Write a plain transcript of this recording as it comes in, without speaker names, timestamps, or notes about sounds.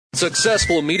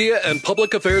successful media and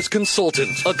public affairs consultant,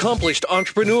 accomplished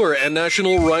entrepreneur and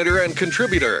national writer and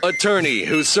contributor, attorney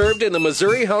who served in the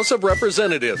Missouri House of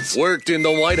Representatives, worked in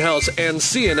the White House and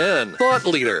CNN, thought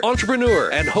leader, entrepreneur,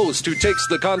 and host who takes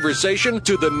the conversation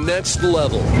to the next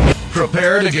level.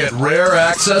 Prepare to get rare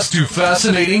access to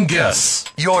fascinating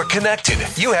guests. You're connected.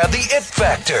 You have the it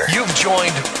factor. You've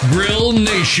joined Grill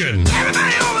Nation.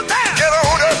 Everybody over there. Get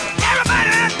on up. Everybody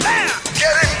out there.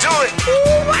 Get into it.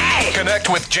 Ooh-wee. Connect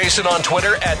with Jason on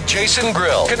Twitter at Jason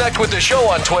Grill. Connect with the show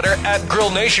on Twitter at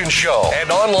Grill Nation Show and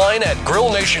online at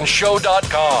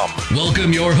grillnationshow.com.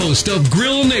 Welcome your host of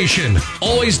Grill Nation,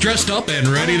 always dressed up and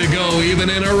ready to go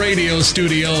even in a radio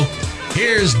studio.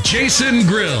 Here's Jason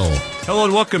Grill. Hello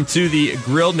and welcome to the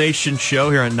Grill Nation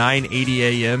Show here on 980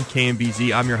 AM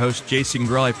KMBZ. I'm your host, Jason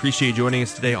Grill. I appreciate you joining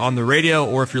us today on the radio,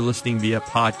 or if you're listening via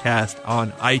podcast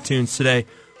on iTunes today,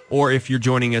 or if you're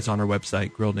joining us on our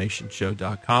website,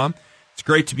 grillnationshow.com. It's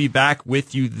great to be back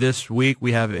with you this week.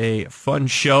 We have a fun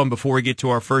show, and before we get to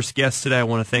our first guest today, I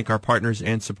want to thank our partners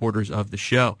and supporters of the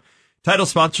show. Title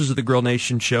sponsors of the Grill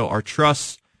Nation Show are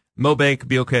Trusts, MoBank,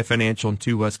 BOK Financial, and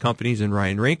Two West Companies, and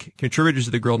Ryan Rink. Contributors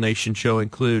of the Grill Nation Show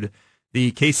include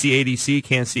the KCADC,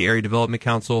 Kansas City Area Development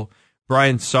Council,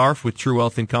 Brian Sarf with True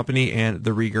Wealth & Company, and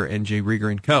the Rieger, N.J.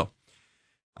 Rieger & Co.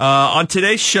 On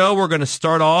today's show, we're going to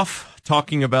start off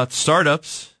talking about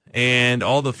startups and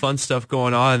all the fun stuff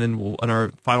going on, and then in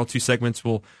our final two segments,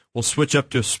 we'll switch up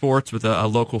to sports with a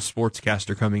local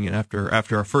sportscaster coming in after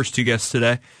our first two guests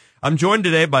today. I'm joined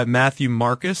today by Matthew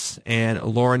Marcus and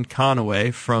Lauren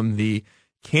Conaway from the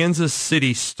Kansas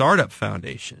City Startup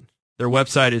Foundation. Their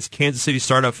website is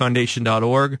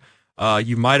kansascitystartupfoundation.org.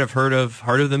 You might have heard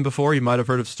of them before. You might have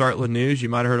heard of Startland News. You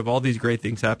might have heard of all these great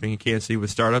things happening in Kansas City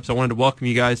with startups. I wanted to welcome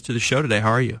you guys to the show today.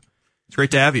 How are you? It's great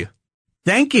to have you.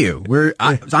 Thank you.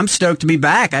 I'm stoked to be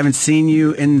back. I haven't seen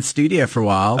you in the studio for a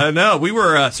while. I know. We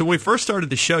were so when we first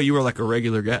started the show, you were like a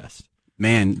regular guest.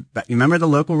 Man, you remember the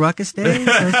local ruckus days?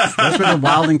 Those were the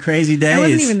wild and crazy days. I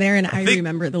wasn't even there, and I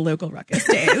remember the local ruckus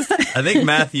days. I think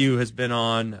Matthew has been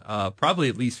on probably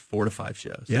at least 4 to 5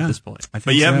 shows at this point.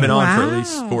 But you haven't been on for at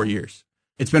least 4 years.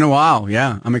 It's been a while,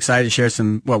 yeah. I'm excited to share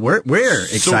some. Well, we're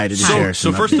excited to share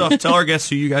some. So first off, tell our guests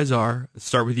who you guys are. Let's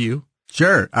start with you.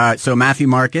 Sure. So Matthew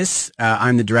Marcus,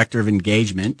 I'm the Director of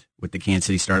Engagement with the Kansas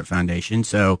City Startup Foundation.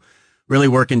 So really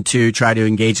working to try to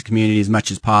engage the community as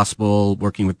much as possible,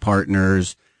 working with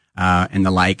partners and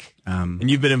the like. And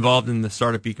you've been involved in the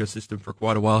startup ecosystem for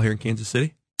quite a while here in Kansas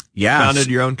City? Yeah. Founded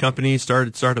your own company,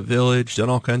 started Startup Village, done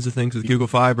all kinds of things with Google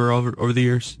Fiber over the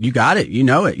years. You got it. You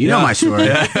know it. You know my story.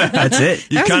 That's it.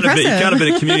 You've kind of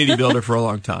been a community builder for a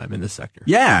long time in this sector.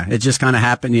 Yeah. It just kind of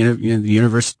happened. You know, the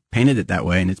universe painted it that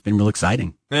way, and it's been real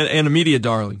exciting. And a media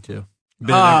darling, too.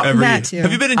 That too.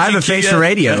 Have you been in I have a face for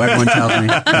radio, everyone tells me.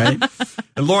 Right?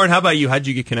 And Lauren, how about you? How'd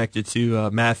you get connected to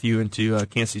Matthew and to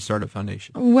Kansas City Startup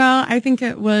Foundation? Well, I think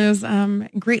it was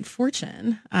great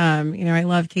fortune. I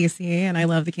love KC and I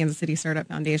love the Kansas City Startup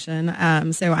Foundation.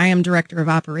 So I am Director of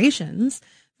Operations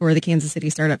for the Kansas City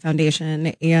Startup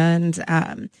Foundation. And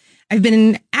I've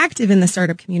been active in the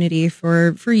startup community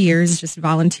for years, just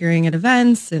volunteering at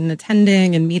events and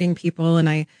attending and meeting people. And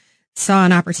I saw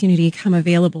an opportunity come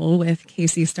available with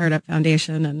KC Startup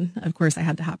Foundation, and of course I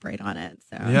had to hop right on it.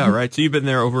 So yeah, right. So you've been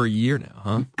there over a year now,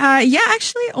 huh? Yeah,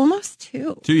 actually almost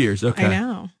 2. 2 years, okay. I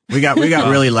know. We got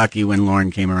really lucky when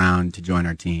Lauren came around to join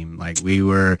our team. Like we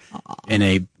were in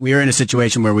a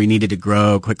situation where we needed to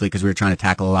grow quickly because we were trying to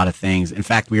tackle a lot of things. In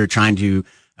fact, we were trying to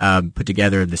put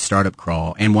together the startup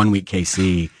crawl and 1 week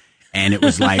KC. And it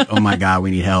was like, oh my God,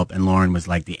 we need help. And Lauren was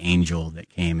like the angel that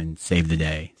came and saved the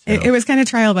day. So, it was kind of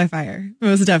trial by fire. It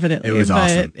was definitely. It was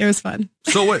awesome. It was fun.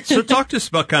 So talk to us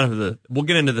about kind of we'll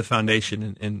get into the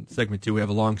foundation in segment 2. We have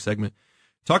a long segment.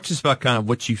 Talk to us about kind of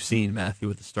what you've seen, Matthew,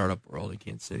 with the startup world in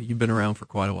Kansas City. You've been around for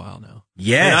quite a while now.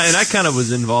 Yes. And I kind of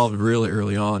was involved really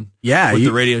early on. Yeah. With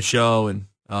the radio show. And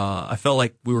I felt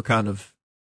like we were kind of,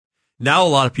 now a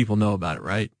lot of people know about it,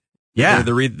 right? Yeah.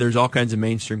 There's all kinds of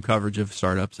mainstream coverage of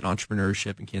startups and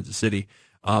entrepreneurship in Kansas City.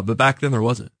 But back then there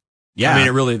wasn't. Yeah.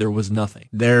 I mean, there was nothing.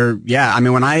 I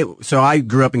mean, I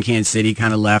grew up in Kansas City,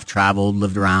 kind of left, traveled,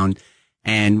 lived around.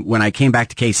 And when I came back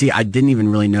to KC, I didn't even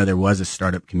really know there was a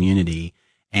startup community.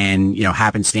 And,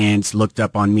 happenstance, looked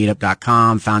up on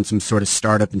meetup.com, found some sort of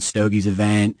startup and Stogies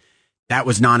event. That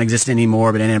was non-existent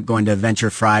anymore, but I ended up going to Venture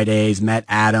Fridays, met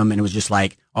Adam, and it was just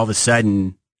like, all of a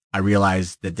sudden, I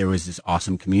realized that there was this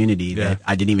awesome community that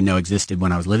I didn't even know existed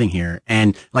when I was living here.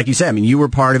 And like you said, I mean, you were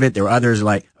part of it. There were others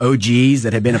like OGs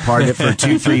that had been a part of it for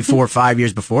 2, 3, 4, 5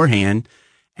 years beforehand.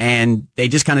 And they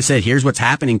just kind of said, here's what's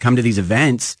happening. Come to these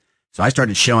events. So I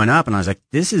started showing up and I was like,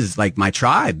 this is like my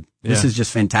tribe. This is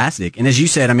just fantastic. And as you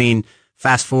said, I mean,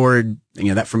 fast forward,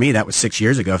 that for me, that was 6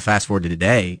 years ago. Fast forward to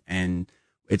today and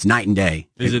it's night and day.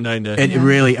 Is it night and day? It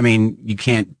really, I mean, you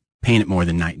can't paint it more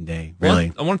than night and day, really.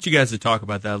 Well, I want you guys to talk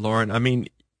about that, Lauren. I mean,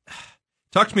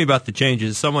 talk to me about the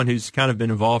changes. Someone who's kind of been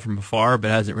involved from afar,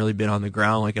 but hasn't really been on the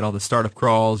ground, like at all the startup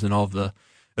crawls and all of the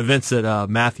events that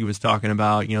Matthew was talking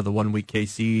about, the 1 week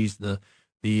KCs,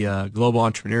 the global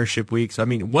entrepreneurship weeks. I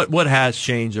mean, what has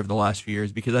changed over the last few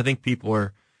years? Because I think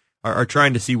people are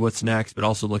trying to see what's next, but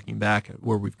also looking back at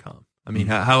where we've come. I mean,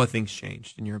 how have things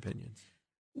changed in your opinions?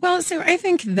 Well, so I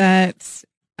think that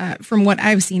from what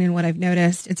I've seen and what I've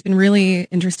noticed, it's been really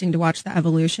interesting to watch the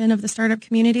evolution of the startup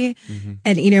community. Mm-hmm.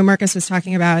 And, Marcus was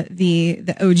talking about the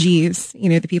OGs,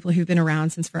 the people who've been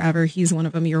around since forever. He's one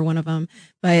of them. You're one of them.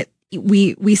 But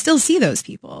we still see those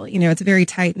people. It's a very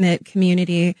tight-knit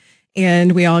community.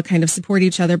 And we all kind of support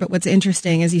each other. But what's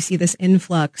interesting is you see this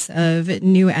influx of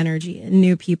new energy and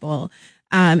new people.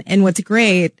 And what's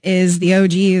great is the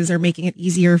OGs are making it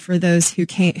easier for those who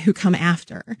come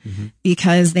after,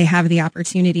 because they have the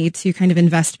opportunity to kind of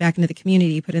invest back into the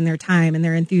community, put in their time and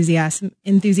their enthusiasm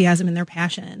and their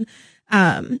passion.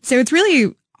 So it's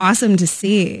really awesome to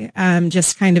see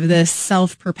just kind of this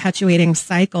self-perpetuating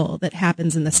cycle that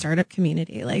happens in the startup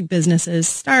community. Like businesses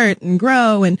start and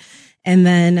grow and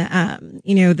then,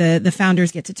 the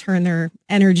founders get to turn their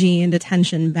energy and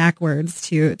attention backwards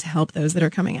to help those that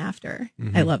are coming after.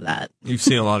 Mm-hmm. I love that. You've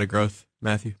seen a lot of growth,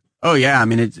 Matthew. Oh yeah. I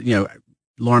mean, it's,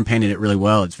 Lauren painted it really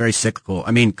well. It's very cyclical.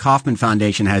 I mean, Kauffman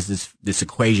Foundation has this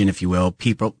equation, if you will,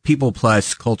 people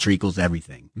plus culture equals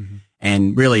everything. Mm-hmm.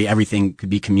 And really everything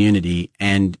could be community.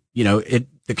 And,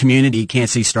 the community,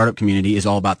 Kansas City startup community is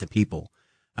all about the people.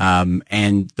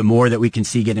 And the more that we can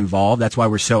see get involved, that's why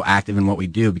we're so active in what we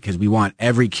do, because we want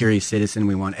every curious citizen,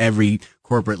 we want every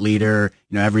corporate leader,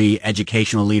 every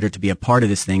educational leader to be a part of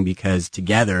this thing, because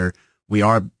together we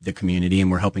are the community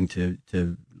and we're helping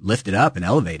to lift it up and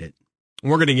elevate it.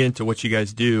 We're going to get into what you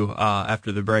guys do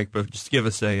after the break, but just give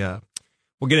us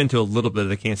we'll get into a little bit of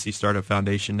the Kansas City Startup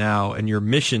Foundation now. And your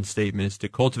mission statement is to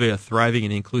cultivate a thriving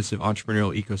and inclusive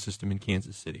entrepreneurial ecosystem in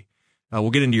Kansas City.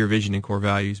 We'll get into your vision and core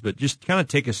values, but just kind of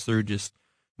take us through just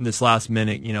in this last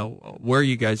minute, where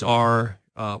you guys are,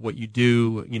 what you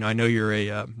do. I know you're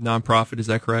a nonprofit. Is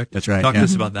that correct? That's right. Talk to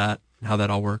us about that and how that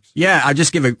all works. Yeah, I'll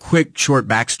just give a quick, short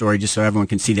backstory just so everyone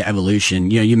can see the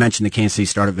evolution. You mentioned the Kansas City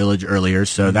Startup Village earlier,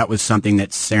 so that was something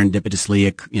that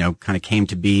serendipitously, kind of came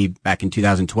to be back in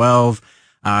 2012.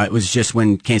 It was just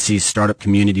when Kansas City's startup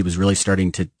community was really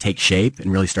starting to take shape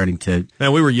and really starting to...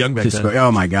 Man, we were young back then.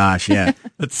 Oh, my gosh, yeah.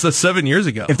 That's 7 years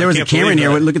ago. If there was a camera in here,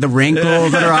 look at the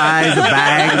wrinkles in her eyes, the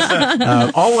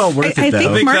bags. All well worth it, though.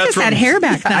 I think Marcus had hair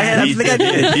back then.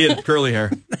 He had curly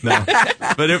hair. No.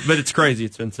 But it's crazy.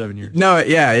 It's been 7 years. No,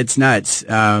 yeah, it's nuts.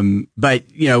 But,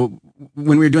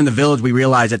 when we were doing the village, we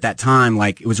realized at that time,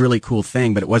 it was a really cool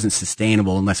thing, but it wasn't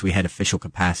sustainable unless we had official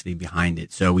capacity behind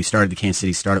it. So we started the Kansas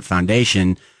City Startup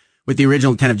Foundation with the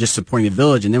original intent of just supporting the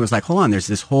village. And then it was like, hold on, there's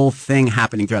this whole thing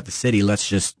happening throughout the city. Let's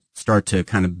just start to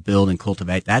kind of build and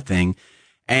cultivate that thing.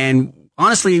 And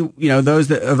honestly,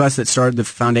 those of us that started the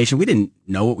foundation, we didn't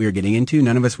know what we were getting into.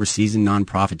 None of us were seasoned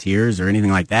non-profiteers or anything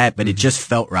like that, but it just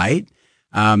felt right.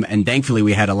 And thankfully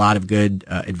we had a lot of good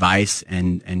advice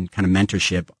and kind of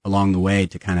mentorship along the way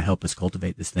to kind of help us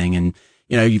cultivate this thing. And,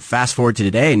 you fast forward to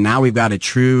today and now we've got a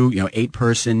true,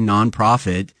 8-person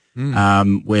nonprofit,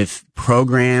 with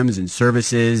programs and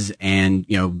services and,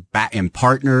 and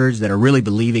partners that are really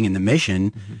believing in the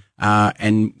mission.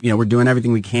 And, we're doing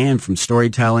everything we can from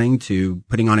storytelling to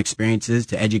putting on experiences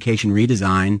to education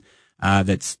redesign,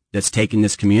 that's taking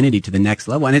this community to the next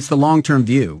level. And it's the long-term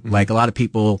view. Like a lot of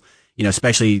people,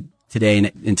 especially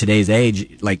today in today's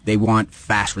age, they want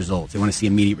fast results. They want to see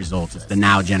immediate results. It's the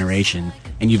now generation,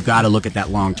 and you've got to look at that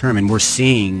long term. And we're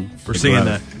seeing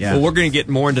that. Yeah. Well, we're going to get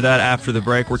more into that after the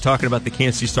break. We're talking about the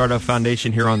Kansas City Startup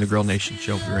Foundation here on the Grill Nation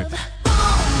Show. We'll be right back.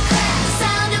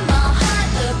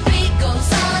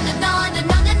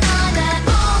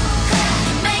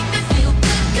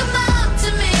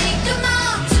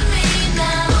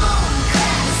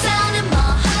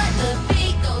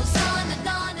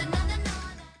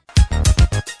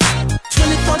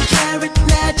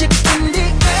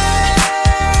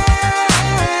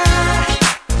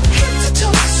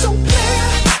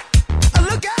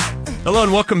 Hello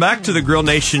and welcome back to the Grill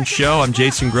Nation Show. I'm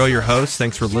Jason Grill, your host.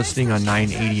 Thanks for listening on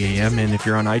 980 AM. And if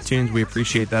you're on iTunes, we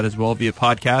appreciate that as well via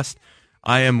podcast.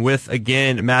 I am with,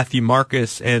 again, Matthew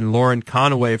Marcus and Lauren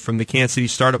Conaway from the Kansas City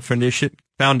Startup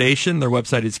Foundation. Their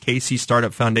website is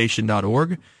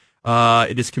kcstartupfoundation.org.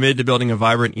 It is committed to building a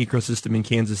vibrant ecosystem in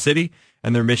Kansas City.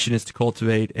 and their mission is to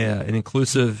cultivate an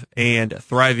inclusive and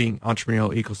thriving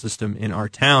entrepreneurial ecosystem in our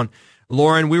town.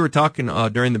 Lauren, we were talking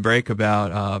during the break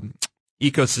about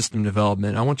ecosystem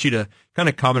development. I want you to kind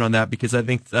of comment on that because I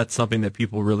think that's something that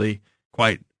people really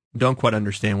don't quite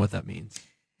understand what that means.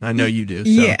 I know you do,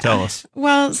 so tell us.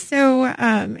 Well, so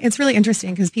it's really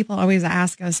interesting because people always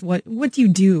ask us, what do you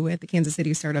do at the Kansas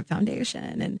City Startup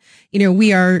Foundation? And,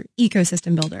 we are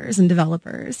ecosystem builders and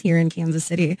developers here in Kansas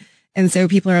City. And so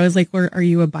people are always like, well, are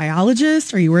you a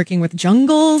biologist? Are you working with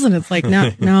jungles? And it's like,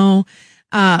 no.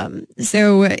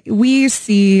 So we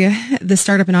see the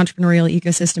startup and entrepreneurial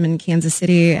ecosystem in Kansas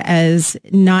City as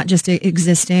not just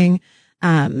existing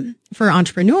for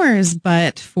entrepreneurs,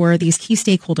 but for these key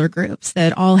stakeholder groups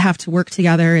that all have to work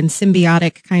together in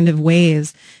symbiotic kind of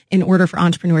ways in order for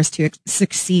entrepreneurs to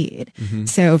succeed. Mm-hmm.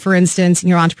 So, for instance,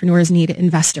 entrepreneurs need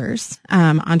investors.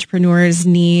 Entrepreneurs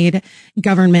need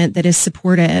government that is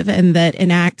supportive and that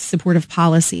enacts supportive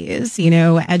policies.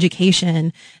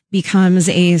 Education becomes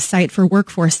a site for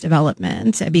workforce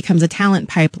development. It becomes a talent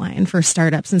pipeline for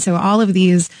startups. And so all of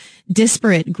these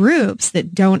disparate groups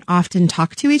that don't often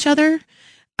talk to each other,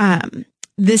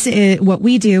 this is what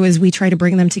we do is we try to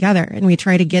bring them together and we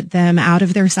try to get them out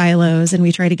of their silos and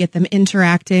we try to get them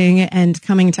interacting and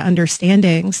coming to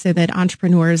understanding so that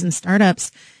entrepreneurs and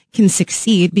startups can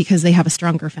succeed because they have a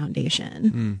stronger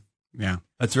foundation. Yeah.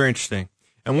 That's very interesting.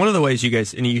 And one of the ways you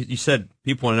guys, and you said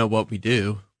people want to know what we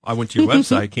do. I went to your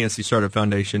website, KC Startup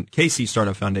Foundation,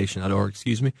 kcstartupfoundation.org,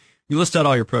 excuse me. You list out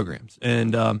all your programs.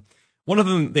 And one of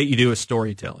them that you do is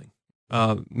storytelling.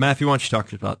 Matthew, why don't you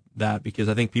talk about that? Because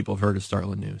I think people have heard of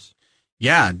Startland News.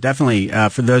 Yeah, definitely.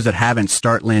 For those that haven't,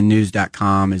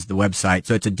 startlandnews.com is the website.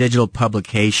 So it's a digital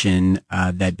publication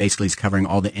that basically is covering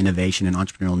all the innovation and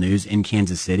entrepreneurial news in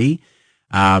Kansas City.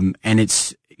 And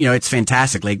it's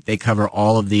fantastic. Like they cover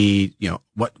all of the,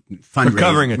 what fundraising. We're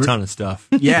covering a ton of stuff.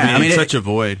 Yeah. It's such a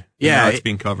void. Yeah. It's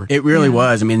being covered. It really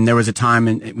was. I mean, there was a time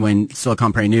when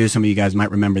Silicon Prairie News, some of you guys might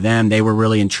remember them, they were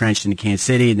really entrenched in Kansas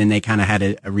City. And then they kind of had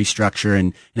a restructure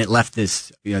and it left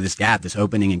this, this gap, this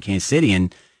opening in Kansas City.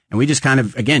 And we just kind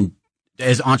of, again,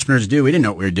 as entrepreneurs do, we didn't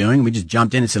know what we were doing. We just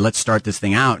jumped in and said, let's start this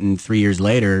thing out. And 3 years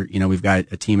later, we've got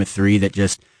a team of 3 that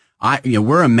just,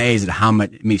 we're amazed at how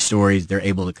many stories they're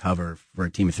able to cover for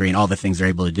a team of 3 and all the things they're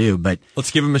able to do. But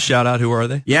let's give them a shout out. Who are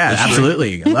they? Yeah,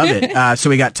 absolutely. I love it. So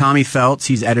we got Tommy Feltz.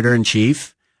 He's editor in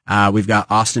chief. We've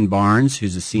got Austin Barnes,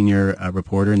 who's a senior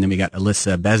reporter. And then we got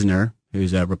Alyssa Besner,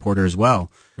 who's a reporter as well.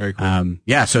 Very cool.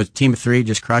 So it's a team of 3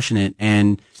 just crushing it.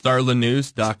 And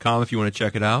StartlandNews.com if you want to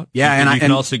check it out. Yeah. You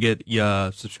can also get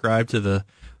subscribe to the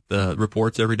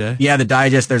reports every day? Yeah, the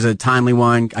digest, there's a timely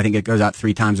one. I think it goes out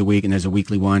 3 times a week, and there's a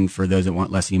weekly one for those that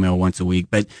want less email once a week.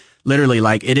 But literally,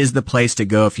 it is the place to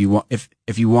go if you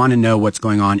want to know what's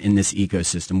going on in this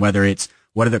ecosystem, whether it's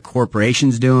what are the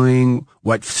corporations doing,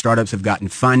 what startups have gotten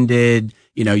funded,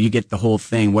 you get the whole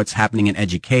thing, what's happening in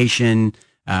education.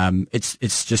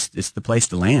 It's the place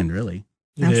to land, really.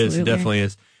 It is. It definitely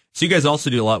is. So you guys also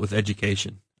do a lot with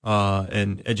education,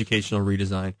 and educational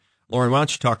redesign. Lauren, why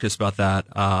don't you talk to us about that?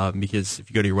 Because if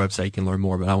you go to your website, you can learn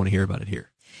more, but I want to hear about it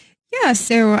here. Yeah,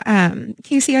 so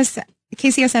KCSF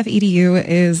EDU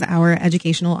is our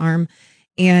educational arm,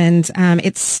 and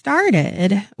it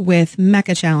started with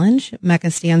MECA Challenge.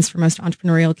 MECA stands for Most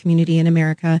Entrepreneurial Community in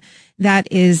America. That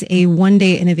is a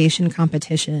one-day innovation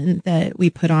competition that we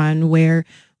put on where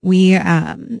we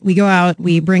go out,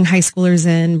 we bring high schoolers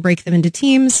in, break them into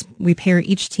teams. We pair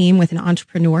each team with an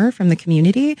entrepreneur from the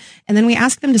community, and then we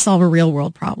ask them to solve a real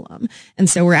world problem. And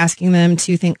so we're asking them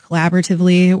to think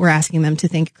collaboratively. We're asking them to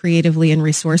think creatively and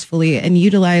resourcefully and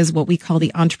utilize what we call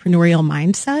the entrepreneurial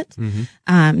mindset.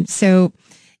 Mm-hmm. So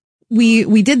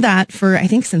we did that for, I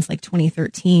think, since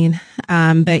 2013.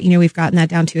 But, we've gotten that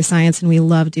down to a science and we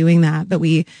love doing that. But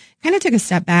we kind of took a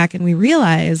step back and we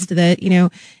realized that,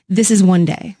 this is one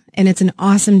day and it's an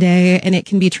awesome day and it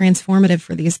can be transformative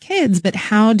for these kids. But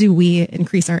how do we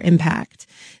increase our impact?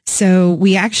 So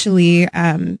we actually,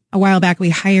 a while back, we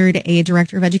hired a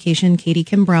director of education, Katie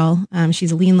Kimbrell.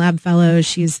 She's a Lean Lab fellow.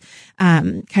 She's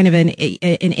kind of an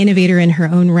innovator in her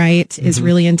own right, is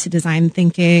really into design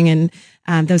thinking and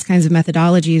those kinds of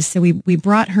methodologies. So we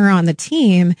brought her on the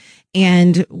team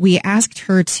and we asked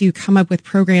her to come up with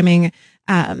programming.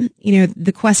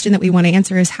 The question that we want to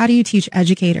answer is, how do you teach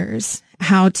educators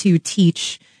how to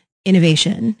teach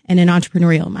innovation and an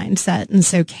entrepreneurial mindset? And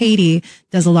so Katie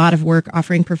does a lot of work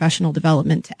offering professional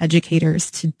development to educators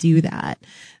to do that.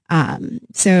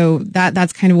 So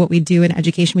that's kind of what we do in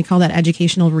education. We call that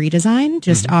educational redesign,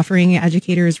 just offering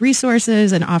educators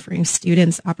resources and offering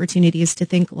students opportunities to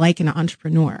think like an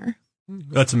entrepreneur.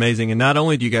 That's amazing. And not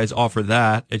only do you guys offer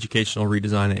that, educational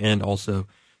redesign, and also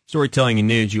storytelling and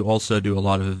news, you also do a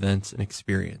lot of events and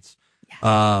experience.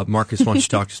 Marcus, why don't you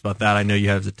talk to us about that? I know you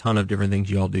have a ton of different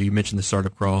things you all do. You mentioned the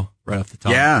Startup Crawl right off the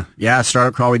top. Yeah.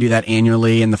 Startup Crawl, we do that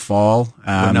annually in the fall.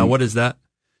 Now, what is that?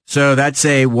 So that's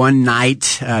a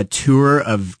one-night tour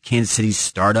of Kansas City's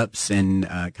startups and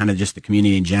kind of just the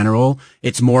community in general.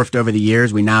 It's morphed over the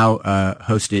years. We now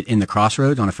host it in the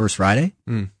Crossroads on a first Friday.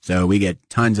 So we get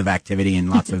tons of activity and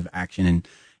lots of action.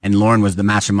 And Lauren was the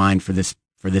mastermind for this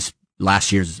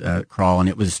last year's crawl, and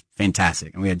it was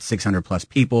fantastic. And we had 600 plus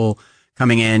people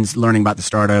coming in, learning about the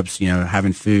startups,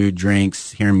 having food,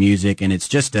 drinks, hearing music, and it's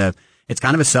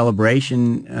kind of a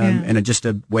celebration and just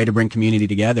a way to bring community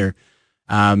together.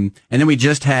 And then we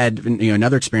just had,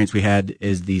 another experience we had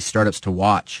is the Startups to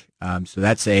Watch. So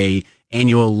that's a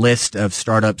annual list of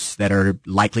startups that are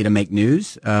likely to make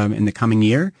news in the coming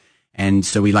year. And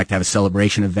so we like to have a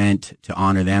celebration event to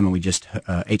honor them. And we just,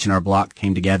 H&R Block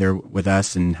came together with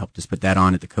us and helped us put that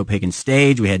on at the Copagan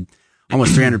stage. We had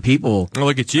almost 300 people. Oh,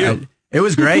 look at you. It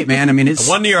was great, man. I mean, it's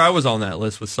one year I was on that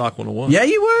list with Sock 101. Yeah,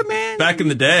 you were, man. Back in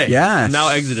the day. Yeah. Now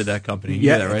exited that company. You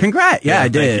Yeah. knew that, right? Congrats. Yeah, I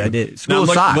did. School of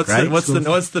Sock, right? What's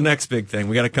the next big thing?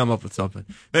 We got to come up with something.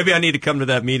 Maybe I need to come to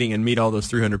that meeting and meet all those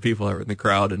 300 people that were in the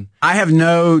crowd. And I have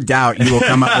no doubt you will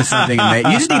come up with something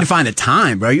amazing. You just need to find the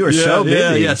time, bro. You are so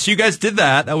busy. Yeah. So you guys did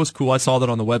that. That was cool. I saw that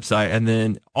on the website. And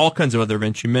then all kinds of other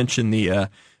events. You mentioned the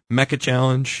Mecca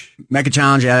Challenge. Mecca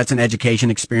Challenge, yeah, that's an education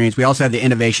experience. We also have the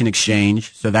Innovation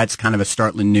Exchange, so that's kind of a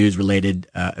Startland News related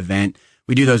event.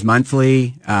 We do those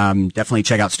monthly. Definitely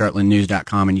check out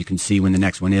startlandnews.com and you can see when the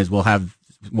next one is. We'll have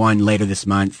one later this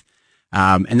month.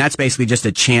 And that's basically just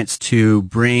a chance to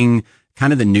bring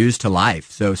kind of the news to life.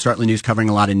 So Startland News covering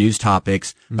a lot of news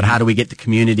topics, but how do we get the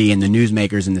community and the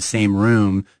newsmakers in the same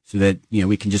room so that,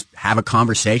 we can just have a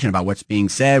conversation about what's being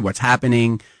said, what's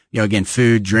happening. Again,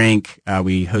 food, drink.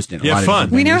 We host it. You have fun.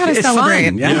 We know how to celebrate.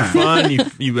 Fun. Yeah. You have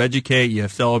fun. You educate. You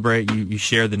celebrate. You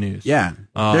share the news. Yeah.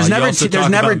 There's never tears.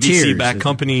 VC-backed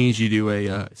companies. You do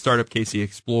a Startup KC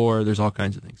Explore. There's all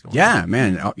kinds of things going on. Yeah,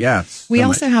 man. Oh, yeah. We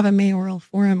also have a mayoral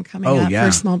forum coming up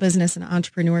for small business and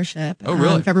entrepreneurship. Oh,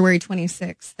 really? February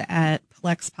 26th at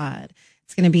PlexPod.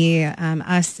 It's going to be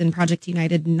us and Project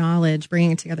United Knowledge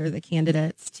bringing together the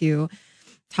candidates to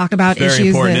talk about very issues.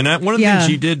 Important. And one of the things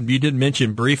you did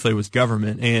mention briefly was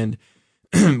government and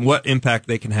what impact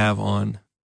they can have on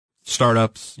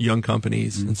startups, young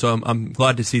companies. And so I'm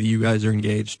glad to see that you guys are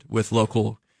engaged with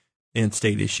local and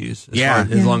state issues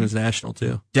as long as national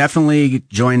too. Definitely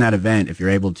join that event if you're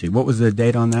able to. What was the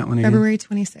date on that one again? February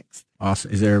 26th.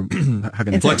 Awesome. Is there how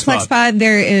can it's PlexPod.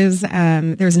 There is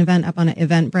there's an event up on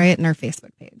Eventbrite and our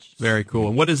Facebook page. Very cool.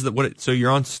 And what is so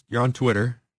you're on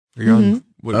Twitter. Or you're on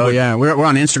we're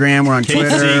on Instagram, we're on Twitter.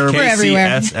 We're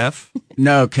everywhere. KCSF?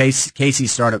 No, KC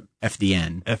Startup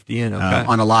FDN. FDN, okay.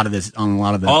 On a lot of the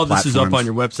all of this is up on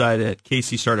your website at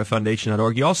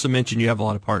kcstartupfoundation.org. You also mentioned you have a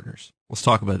lot of partners. Let's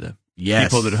talk about them. Yes.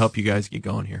 People that help you guys get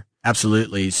going here.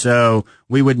 Absolutely. So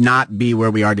we would not be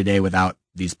where we are today without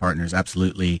these partners.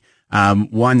 Absolutely.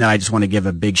 One that I just want to give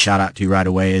a big shout out to right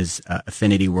away is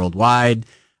Affinity Worldwide.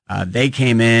 They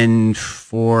came in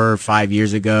 4 or 5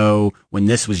 years ago when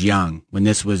this was young, when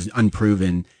this was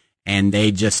unproven, and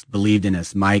they just believed in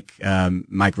us. Mike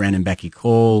Wren and Becky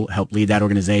Cole helped lead that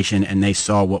organization, and they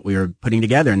saw what we were putting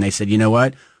together, and they said, you know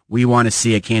what? We want to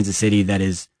see a Kansas City that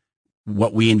is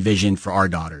what we envision for our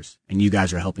daughters, and you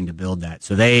guys are helping to build that.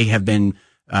 So they have been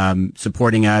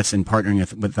supporting us and partnering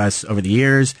with us over the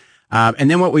years. And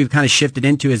then what we've kind of shifted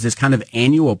into is this kind of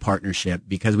annual partnership,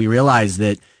 because we realized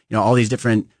that, all these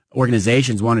different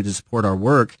organizations wanted to support our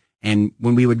work. And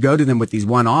when we would go to them with these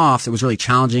one-offs, it was really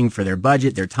challenging for their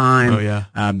budget, their time,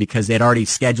 because they'd already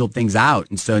scheduled things out.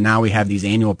 And so now we have these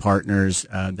annual partners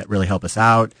that really help us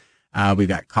out. We've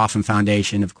got Coffin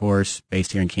Foundation, of course,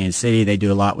 based here in Kansas City. They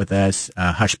do a lot with us.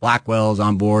 Hush Blackwell's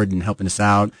on board and helping us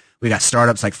out. We got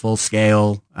startups like Full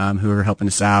Scale who are helping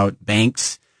us out.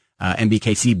 Banks,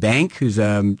 MBKC Bank,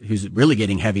 who's really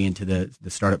getting heavy into the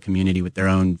startup community with their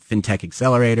own fintech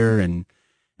accelerator and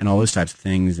all those types of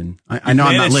things. And I know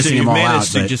I'm not listing them all out.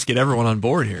 Managed to just get everyone on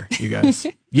board here, you guys.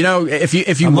 If you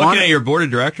I'm want, looking at your board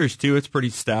of directors too, it's pretty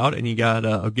stout, and you got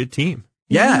a good team.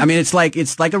 Yeah, I mean, it's like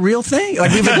a real thing.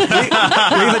 Like we've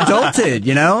adulted,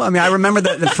 I mean, I remember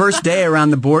the first day around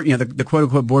the board, the quote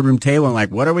unquote boardroom table, and like,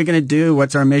 what are we going to do?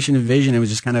 What's our mission and vision? It was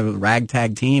just kind of a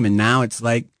ragtag team, and now it's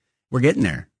like we're getting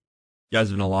there. You guys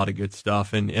have done a lot of good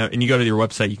stuff, and you go to your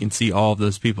website, you can see all of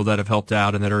those people that have helped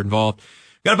out and that are involved.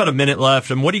 Got about a minute left,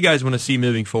 and what do you guys want to see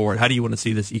moving forward? How do you want to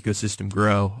see this ecosystem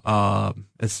grow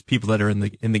as people that are in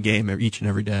the game each and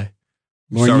every day?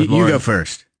 Lauren, you go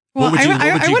first. Well,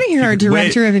 I want to hear our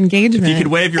director of engagement. If you could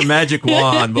wave your magic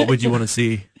wand, what would you want to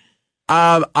see?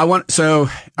 All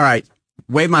right,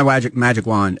 wave my magic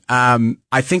wand.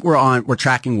 I think we're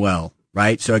tracking well,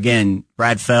 right? So again,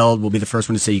 Brad Feld will be the first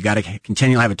one to say you got to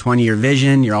continually have a 20-year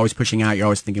vision. You're always pushing out. You're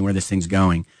always thinking where this thing's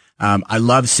going. I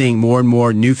love seeing more and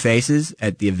more new faces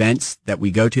at the events that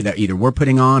we go to that either we're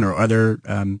putting on or other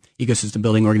ecosystem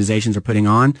building organizations are putting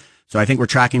on. So I think we're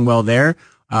tracking well there.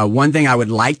 One thing I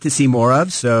would like to see more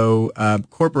of,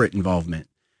 corporate involvement.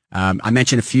 I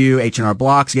mentioned a few H&R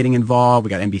Blocks getting involved. We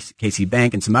got NBKC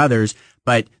Bank and some others,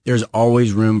 but there's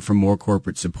always room for more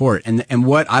corporate support. And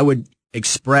what I would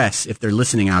express, if they're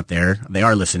listening out there, they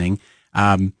are listening,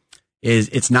 is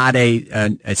it's not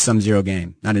a sum zero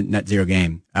game, not a net zero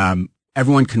game.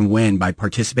 Everyone can win by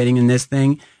participating in this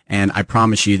thing. And I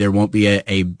promise you, there won't be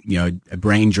a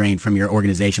brain drain from your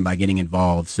organization by getting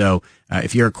involved. So,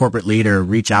 if you're a corporate leader,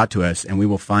 reach out to us and we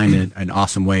will find an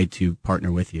awesome way to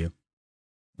partner with you.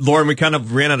 Lauren, we kind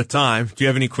of ran out of time. Do you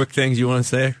have any quick things you want to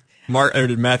say? Mark, or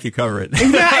did Matthew cover it? No,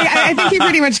 I think he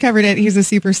pretty much covered it. He's a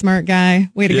super smart guy.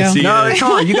 Way to go. No,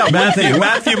 come on. You got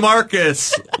Matthew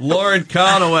Marcus, Lauren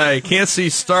Conaway, KC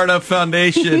Startup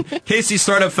Foundation,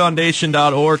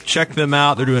 KCStartupFoundation.org. Check them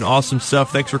out. They're doing awesome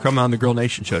stuff. Thanks for coming on the Grill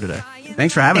Nation show today.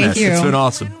 Thanks for having us. You. It's been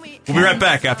awesome. We'll be right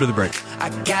back after the break. I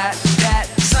got that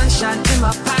sunshine in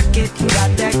my pocket,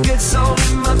 got that good soul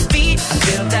in my feet. I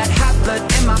feel that hot blood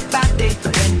in my body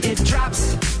when it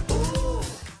drops.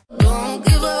 Don't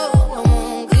give up,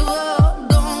 don't give up,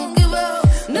 don't give up.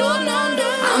 No, no, no.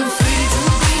 I'm free to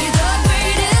be the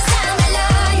greatest I'm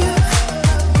alive.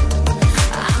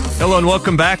 Hello and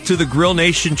welcome back to the Grill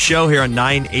Nation show here on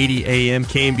 980 AM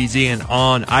KMBZ and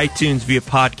on iTunes via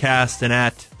podcast and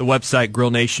at the website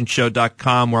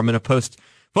grillnationshow.com, where I'm going to post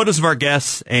photos of our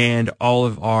guests and all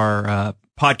of our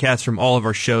podcasts from all of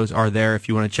our shows are there if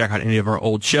you want to check out any of our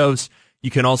old shows. You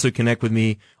can also connect with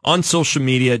me on social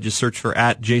media. Just search for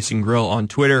 @JasonGrill on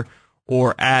Twitter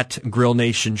or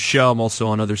 @GrillNationShow. I'm also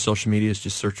on other social medias.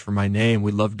 Just search for my name.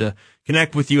 We'd love to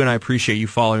connect with you, and I appreciate you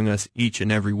following us each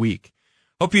and every week.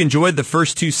 Hope you enjoyed the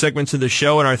first two segments of the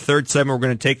show. In our third segment, we're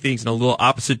going to take things in a little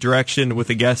opposite direction with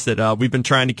a guest that we've been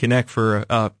trying to connect for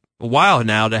a while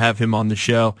now to have him on the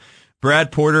show.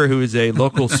 Brad Porter, who is a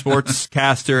local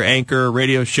sportscaster, anchor,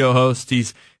 radio show host.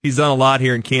 He's done a lot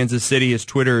here in Kansas City. His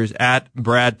Twitter is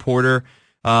 @BradPorter.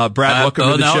 Brad,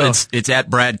 welcome to the show. It's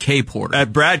 @Brad K. Porter.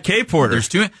 @Brad K. Porter. There's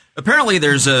two. Apparently,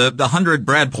 there's 100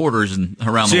 Brad Porters around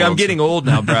the world. See, I'm getting old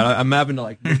now, Brad. I'm having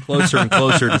to get closer and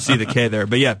closer to see the K there.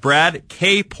 But yeah, Brad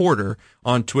K. Porter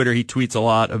on Twitter. He tweets a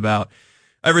lot about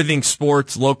everything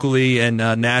sports locally and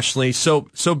nationally. So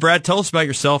Brad, tell us about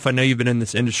yourself. I know you've been in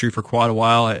this industry for quite a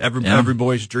while. Every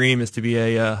boy's dream is to be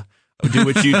do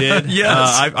what you did.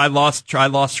 Yes. I lost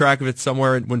track of it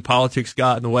somewhere when politics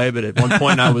got in the way, but at one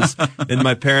point I was in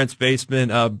my parents'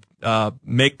 basement,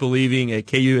 make-believing a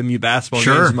KUMU basketball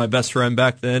games with my best friend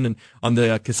back then, and on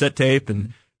the cassette tape,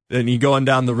 and then you going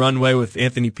down the runway with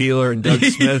Anthony Peeler and Doug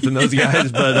Smith and those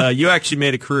guys, but you actually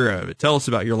made a career out of it. Tell us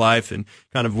about your life and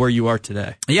kind of where you are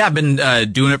today. Yeah, I've been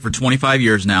doing it for 25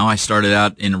 years now. I started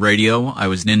out in radio. I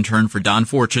was an intern for Don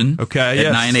Fortune at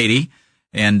 980,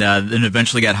 and then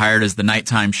eventually got hired as the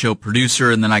nighttime show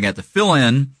producer, and then I got to fill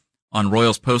in on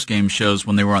Royals postgame shows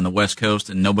when they were on the West Coast,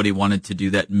 and nobody wanted to do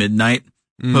that midnight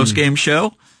postgame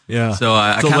show. Yeah, so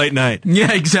it's a late night.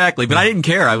 Yeah, exactly. But I didn't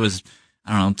care. I was,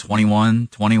 21,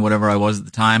 20, whatever I was at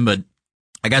the time. But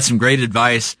I got some great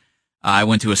advice. I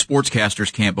went to a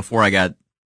sportscasters camp before I got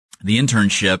the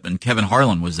internship, and Kevin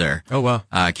Harlan was there. Oh, wow.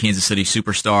 Kansas City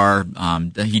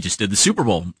superstar. He just did the Super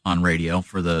Bowl on radio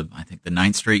for the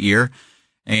 9th straight year.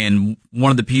 And one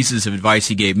of the pieces of advice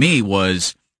he gave me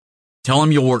was, tell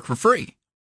him you'll work for free.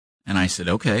 And I said,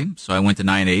 okay. So I went to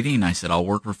 980 and I said, I'll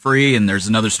work for free. And there's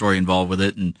another story involved with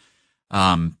it. And,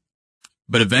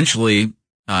 but eventually,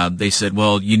 they said,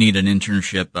 well, you need an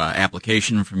internship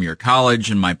application from your college,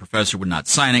 and my professor would not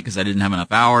sign it because I didn't have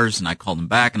enough hours. And I called them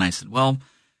back and I said, well,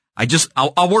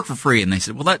 I'll work for free. And they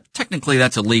said, well, technically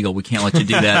that's illegal. We can't let you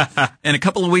do that. And a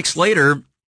couple of weeks later,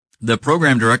 the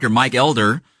program director, Mike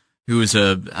Elder, who is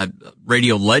a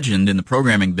radio legend in the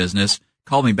programming business,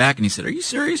 called me back and he said, are you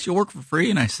serious? You'll work for free?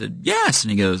 And I said, yes.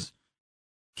 And he goes,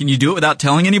 can you do it without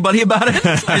telling anybody about it?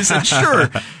 I said, sure.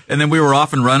 And then we were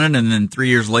off and running. And then 3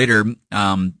 years later,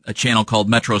 a channel called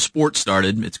Metro Sports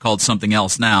started. It's called something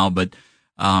else now, but,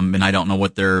 and I don't know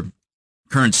what their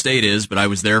current state is, but I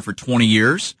was there for 20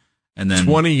 years. And then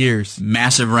 20 years,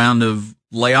 massive round of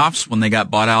layoffs when they got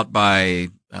bought out by,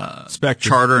 Spectrum.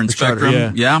 Charter and Spectrum.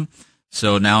 Charter, yeah.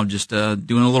 So now I'm just doing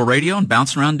a little radio and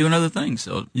bouncing around doing other things.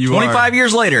 So You 25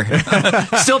 years later,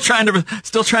 still trying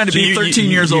to be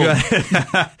 13 years old.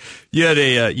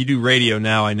 You do radio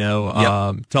now, I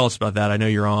know. Yep. Tell us about that. I know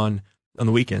you're on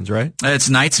the weekends, right? It's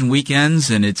nights and weekends,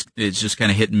 and it's just kind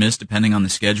of hit and miss depending on the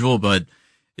schedule. But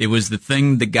it was the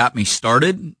thing that got me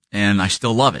started, and I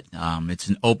still love it. It's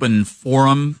an open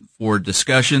forum for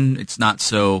discussion. It's not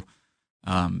so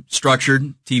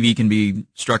structured. TV can be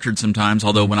structured sometimes,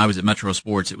 although when I was at Metro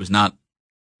Sports, it was not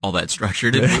all that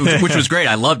structured, which was great.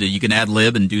 I loved it. You can ad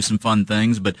lib and do some fun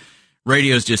things, but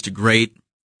radio is just a great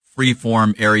free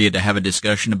form area to have a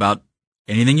discussion about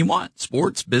anything you want: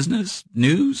 sports, business,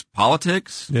 news,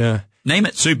 politics. Yeah. Name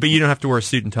it. So, but you don't have to wear a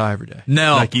suit and tie every day.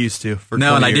 No. Like you used to. For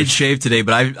no, 20 and years. I did shave today,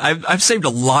 but I've saved a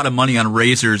lot of money on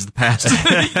razors the past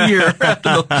year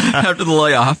after the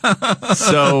layoff.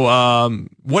 So,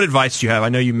 what advice do you have? I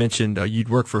know you mentioned you'd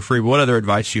work for free, but what other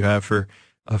advice do you have for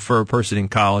a person in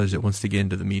college that wants to get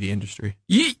into the media industry?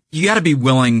 You got to be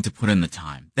willing to put in the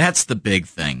time. That's the big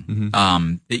thing.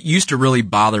 Mm-hmm. It used to really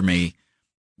bother me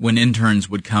when interns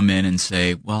would come in and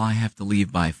say, well, I have to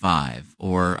leave by 5,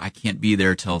 or I can't be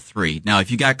there till 3. Now, if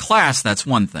you got class, that's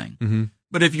one thing. Mm-hmm.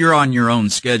 But if you're on your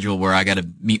own schedule where I got to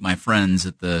meet my friends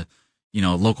at the,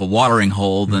 local watering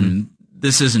hole, then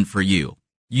this isn't for you.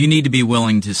 You need to be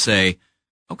willing to say,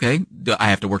 okay, I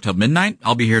have to work till midnight.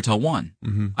 I'll be here till 1.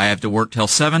 Mm-hmm. I have to work till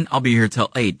 7. I'll be here till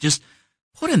 8. Just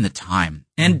put in the time,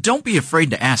 and don't be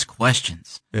afraid to ask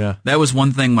questions. Yeah. That was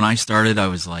one thing when I started. I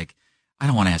was like, I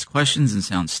don't want to ask questions and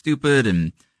sound stupid.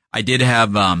 And I did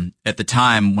have, at the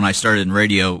time when I started in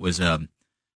radio, it was, there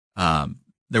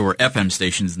were FM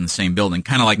stations in the same building,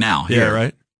 kind of like now. Yeah, here.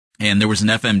 right. And there was an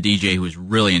FM DJ who was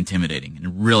really intimidating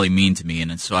and really mean to me.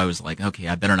 And so I was like, okay,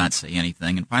 I better not say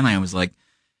anything. And finally I was like,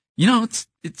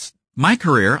 it's my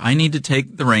career. I need to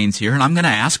take the reins here, and I'm going to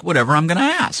ask whatever I'm going to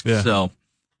ask. Yeah. So,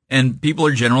 and people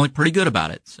are generally pretty good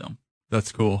about it. So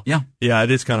That's cool. Yeah. Yeah,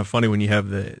 it is kind of funny when you have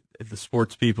the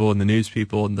sports people and the news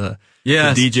people and the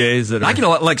Yes. DJs that are. I can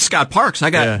like Scott Parks.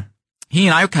 He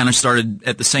and I kind of started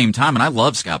at the same time, and I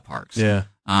love Scott Parks. Yeah.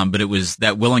 But it was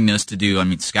that willingness to do. I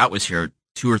mean, Scott was here at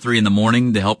 2 or 3 in the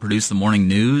morning to help produce the morning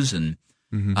news, and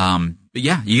but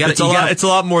yeah, you got It's a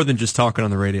lot more than just talking on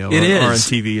the radio or on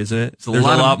TV, isn't it? There's a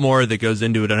lot more that goes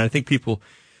into it, and I think people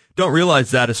don't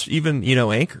realize that. It's even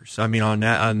anchors. I mean, on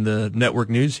the network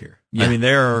news here. Yeah. I mean,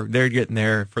 they're getting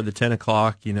there for the 10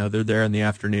 o'clock. They're there in the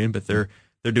afternoon, but they're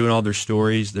doing all their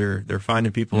stories. They're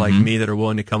finding people like me that are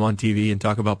willing to come on TV and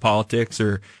talk about politics,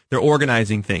 or they're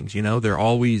organizing things. They're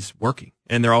always working,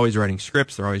 and they're always writing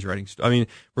scripts. They're always writing. I mean,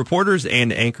 reporters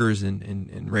and anchors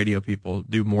and radio people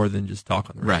do more than just talk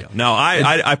on the radio. Right. Now,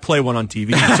 I play one on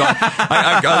TV, so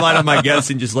I line up my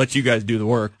guests and just let you guys do the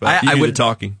work. But you do the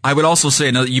talking. I would also say,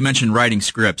 now that you mentioned writing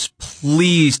scripts,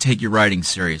 please take your writing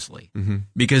seriously,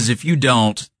 because if you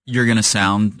don't, you're going to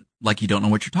sound like you don't know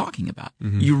what you're talking about.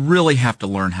 You really have to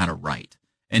learn how to write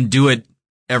and do it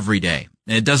every day.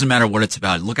 And it doesn't matter what it's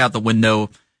about. Look out the window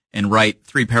and write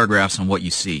 3 paragraphs on what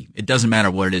you see. It doesn't matter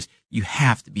what it is. You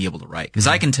have to be able to write. Because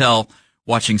I can tell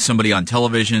watching somebody on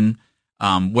television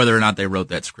whether or not they wrote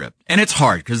that script. And it's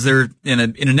hard because they're in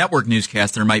a network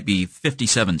newscast, there might be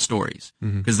 57 stories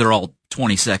because they're all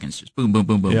 20 seconds, just boom, boom,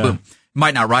 boom, boom, boom. You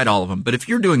might not write all of them, but if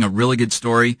you're doing a really good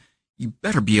story, you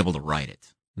better be able to write it.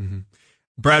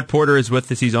 Brad Porter is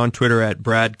with us. He's on Twitter at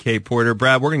Brad K. Porter.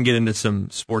 Brad, we're going to get into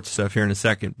some sports stuff here in a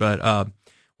second, but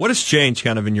what has changed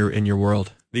kind of in your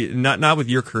world? Not with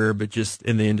your career, but just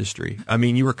in the industry. I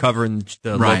mean, you were covering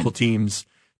the local teams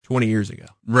 20 years ago.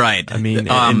 Right. I mean,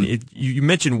 you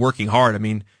mentioned working hard. I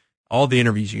mean, all the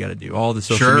interviews you got to do, all the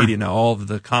social media now, all of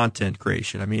the content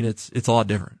creation. I mean, it's a lot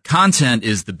different. Content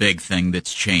is the big thing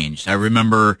that's changed. I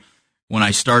remember when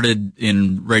I started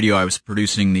in radio, I was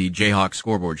producing the Jayhawk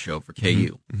scoreboard show for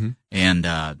KU. And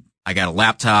I got a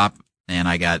laptop, and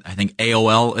I got, I think,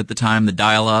 AOL at the time, the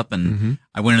dial-up, and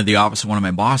I went into the office of one of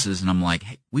my bosses, and I'm like,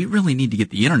 hey, we really need to get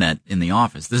the internet in the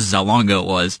office. This is how long ago it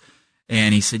was.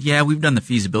 And he said, yeah, we've done the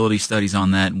feasibility studies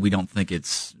on that, and we don't think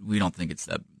it's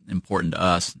that important to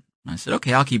us. And I said,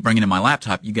 okay, I'll keep bringing in my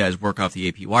laptop. You guys work off the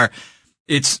AP wire.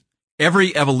 It's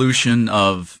every evolution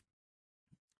of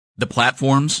the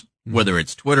platforms, whether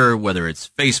it's Twitter, whether it's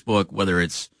Facebook, whether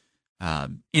it's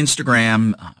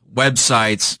Instagram,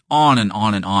 websites, on and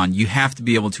on and on. You have to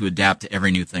be able to adapt to every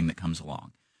new thing that comes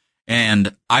along.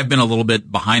 And I've been a little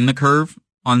bit behind the curve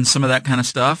on some of that kind of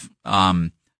stuff, but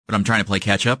I'm trying to play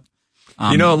catch up.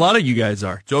 You know, a lot of you guys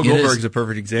are. Joe It Goldberg's is. a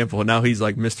perfect example. And now he's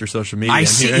like Mr. Social Media. I And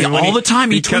see and when all the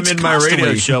time. He He come tweets in my radio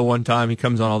constantly. show one time. He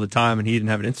comes on all the time, and he didn't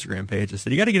have an Instagram page. I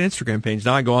said, you got to get an Instagram page.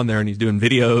 Now I go on there, and he's doing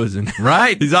videos. And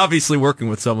Right. he's obviously working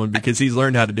with someone because he's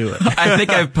learned how to do it. I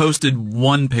think I've posted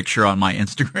one picture on my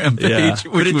Instagram page. Yeah.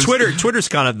 which But was- Twitter's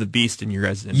kind of the beast in your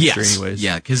guys' industry Yes. anyways.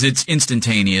 Yeah, because it's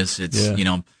instantaneous. It's, Yeah. you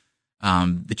know,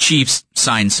 the Chiefs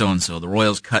signed so-and-so, the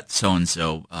Royals cut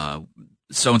so-and-so,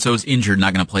 so-and-so's injured,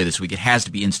 not going to play this week. It has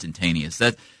to be instantaneous.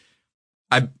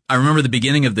 I remember the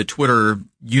beginning of the Twitter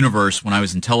universe when I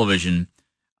was in television.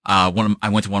 I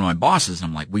went to one of my bosses and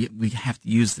I'm like, we have to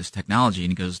use this technology.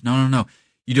 And he goes, no,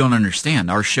 you don't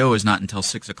understand. Our show is not until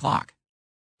 6 o'clock,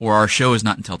 or our show is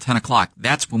not until 10 o'clock.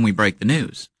 That's when we break the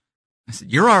news. I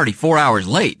said, you're already 4 hours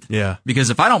late. Yeah. Because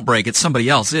if I don't break it, somebody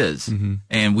else is. Mm-hmm.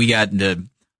 And we got into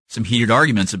some heated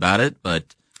arguments about it,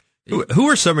 but Who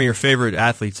are some of your favorite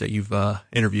athletes that you've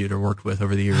interviewed or worked with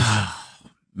over the years?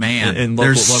 man, in local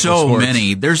there's so sports.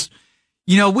 many.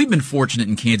 We've been fortunate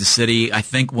in Kansas City. I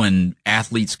think when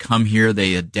athletes come here,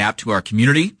 they adapt to our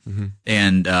community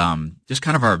and just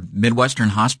kind of our Midwestern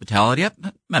hospitality. I've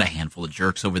met a handful of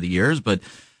jerks over the years, but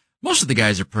most of the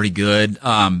guys are pretty good.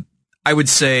 I would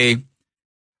say,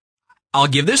 I'll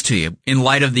give this to you in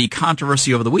light of the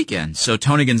controversy over the weekend. So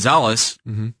Tony Gonzalez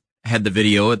had the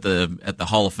video at the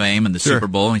Hall of Fame and the Sure. Super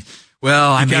Bowl.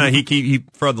 Well, I mean, He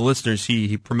for the listeners,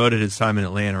 he promoted his time in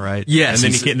Atlanta, right? Yes,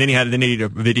 and then he needed a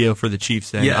video for the Chiefs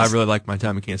saying, Yes. "I really like my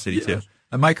time in Kansas City too."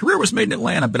 my career was made in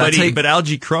Atlanta, but But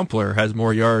Algie Crumpler has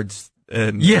more yards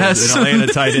than Yes. an Atlanta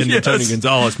tight end Yes. than Tony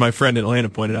Gonzalez. My friend in Atlanta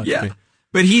pointed out to me.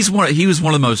 But he was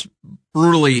one of the most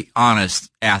brutally honest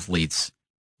athletes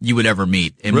you would ever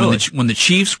meet. And Really? when the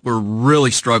Chiefs were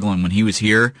really struggling when he was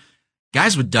here,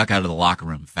 guys would duck out of the locker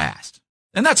room fast.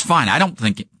 And that's fine. I don't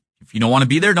think if you don't want to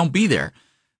be there, don't be there.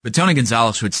 But Tony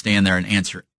Gonzalez would stand there and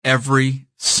answer every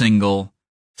single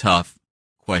tough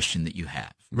question that you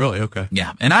have. Really? Okay.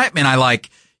 Yeah. And I like,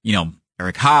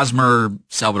 Eric Hosmer,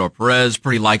 Salvador Perez,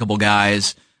 pretty likable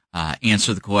guys,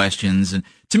 answer the questions. And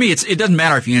to me, it doesn't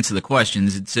matter if you answer the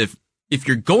questions. It's if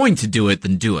you're going to do it,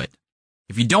 then do it.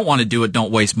 If you don't want to do it, don't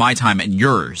waste my time and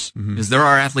yours, because there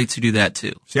are athletes who do that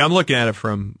too. See, I'm looking at it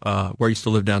from where I used to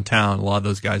live downtown. A lot of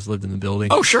those guys lived in the building.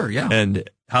 Oh, sure. Yeah. And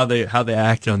how they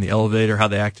acted on the elevator, how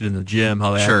they acted in the gym,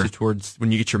 how they Sure. acted towards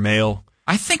when you get your mail.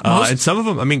 I think And some of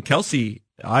them, I mean, Kelsey,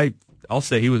 I'll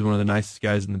say he was one of the nicest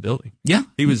guys in the building. yeah.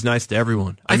 He was nice to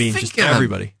everyone. I mean, think, just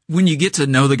everybody. When you get to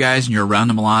know the guys and you're around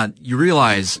them a lot, you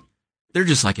realize they're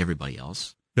just like everybody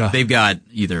else. Yeah. They've got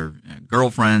either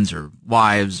girlfriends or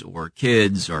wives or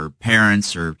kids or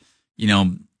parents or,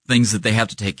 things that they have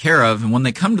to take care of. And when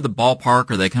they come to the ballpark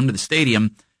or they come to the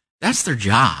stadium, that's their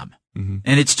job. Mm-hmm.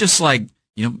 And it's just like,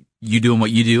 you doing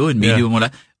what you do and me Yeah. doing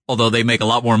what although they make a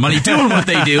lot more money doing what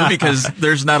they do because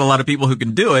there's not a lot of people who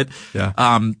can do it. Yeah.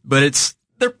 But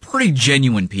they're pretty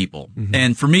genuine people. Mm-hmm.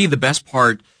 And for me, the best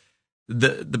part,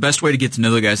 the best way to get to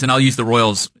know the guys, and I'll use the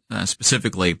Royals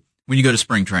specifically, when you go to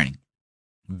spring training,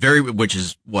 which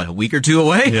is a week or two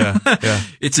away. Yeah. Yeah.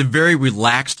 It's a very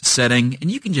relaxed setting,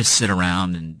 and you can just sit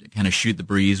around and kind of shoot the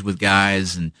breeze with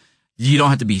guys, and you don't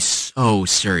have to be so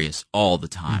serious all the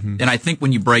time. Mm-hmm. And I think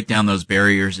when you break down those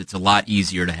barriers, it's a lot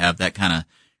easier to have that kind of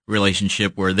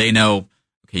relationship where they know,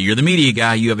 okay, you're the media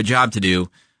guy, you have a job to do,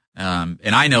 and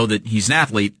I know that he's an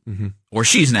athlete or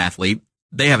she's an athlete.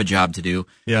 They have a job to do.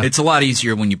 Yeah. It's a lot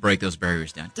easier when you break those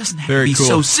barriers down. It doesn't have Very to be cool.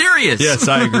 so serious. Yes,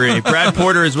 I agree. Brad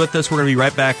Porter is with us. We're going to be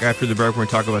right back after the break. We're going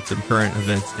to talk about some current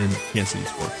events in Kansas City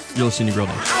sports. You're listening to Grill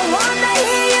Nation. I wanna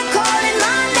hear you calling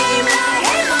my name like,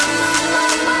 hey mama, hey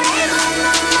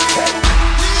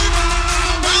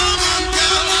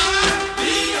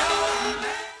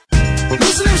mama.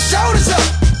 Loosen them shoulders up,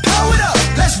 pull it up,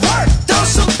 let's work. Throw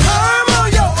some perm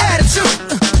on your attitude.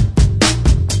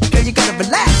 Girl, you gotta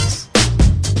relax.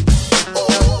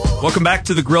 Welcome back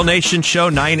to the Grill Nation Show,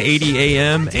 980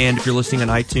 a.m. And if you're listening on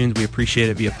iTunes, we appreciate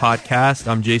it via podcast.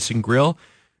 I'm Jason Grill.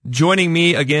 Joining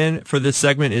me again for this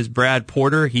segment is Brad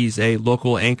Porter. He's a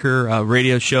local anchor,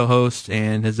 radio show host,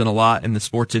 and has done a lot in the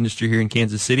sports industry here in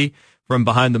Kansas City, from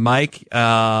behind the mic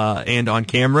and on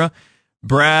camera.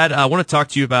 Brad, I want to talk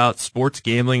to you about sports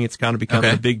gambling. It's kind of become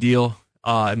a big deal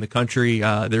in the country.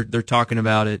 They're talking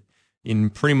about it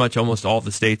in pretty much almost all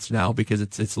the states now because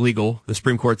it's legal. The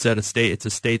Supreme Court said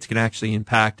states can actually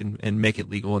impact and make it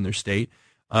legal in their state.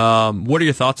 What are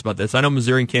your thoughts about this? I know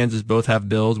Missouri and Kansas both have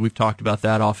bills. We've talked about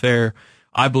that off air.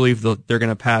 I believe they're going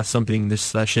to pass something this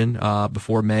session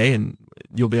before May, and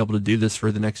you'll be able to do this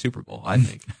for the next Super Bowl. I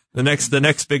think the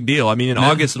next big deal. I mean, in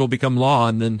August it'll become law,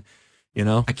 and then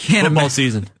I can't football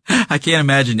season. I can't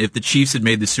imagine if the Chiefs had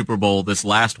made the Super Bowl, this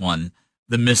last one,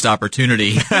 the missed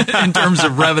opportunity in terms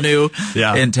of revenue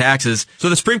and taxes. So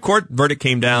the Supreme Court verdict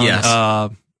came down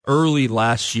Yes. Early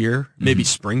last year, maybe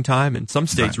springtime, and some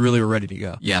states really were ready to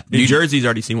go. Yeah. New Jersey's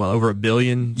already seen, over $1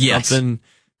 billion, Yes. something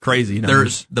crazy numbers.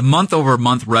 There's the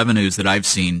month-over-month revenues that I've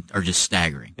seen are just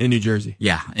staggering. In New Jersey.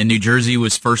 Yeah, and New Jersey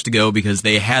was first to go because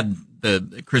they had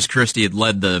Chris Christie had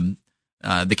led the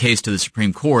case to the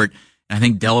Supreme Court. And I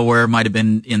think Delaware might have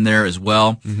been in there as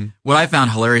well. Mm-hmm. What I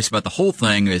found hilarious about the whole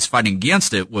thing is fighting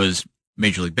against it was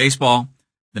Major League Baseball,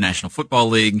 the National Football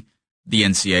League, the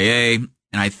NCAA,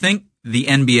 and I think the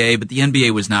NBA, but the NBA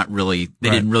was not really,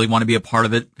 they didn't really want to be a part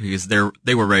of it because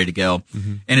they were ready to go.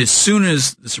 Mm-hmm. And as soon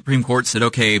as the Supreme Court said,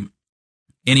 okay,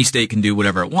 any state can do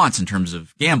whatever it wants in terms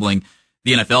of gambling,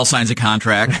 the NFL signs a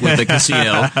contract with the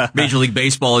casino. Major League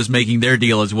Baseball is making their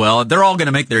deal as well. They're all going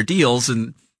to make their deals.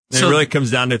 And so it really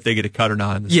comes down to if they get a cut or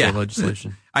not in the state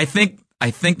legislation. I think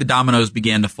the dominoes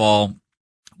began to fall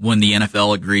when the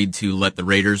NFL agreed to let the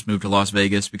Raiders move to Las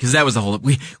Vegas, because that was the whole,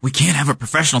 we can't have a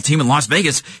professional team in Las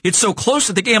Vegas. It's so close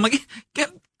to the game. Like,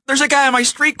 there's a guy on my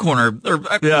street corner,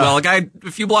 well, a guy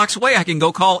a few blocks away I can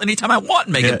go call anytime I want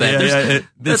and make a bet.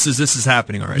 This is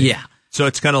happening already. Yeah. So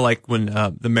it's kind of like when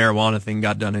the marijuana thing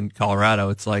got done in Colorado.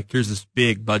 It's like, here's this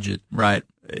big budget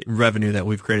revenue that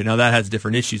we've created. Now that has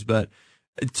different issues, but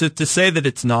to say that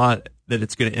it's not, that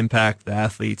it's going to impact the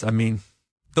athletes, I mean,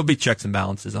 there'll be checks and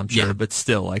balances, I'm sure, but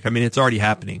still, it's already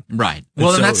happening. Right.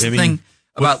 Well, and that's the thing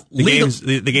about the games.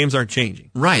 The games aren't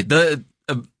changing. Right.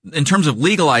 In terms of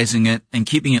legalizing it and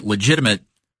keeping it legitimate,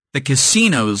 the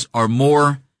casinos are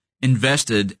more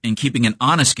invested in keeping an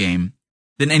honest game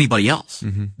than anybody else.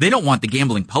 Mm-hmm. They don't want the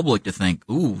gambling public to think,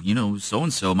 ooh,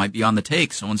 so-and-so might be on the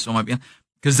take, so-and-so might be on,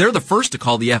 because they're the first to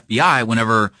call the FBI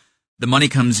whenever the money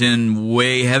comes in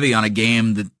way heavy on a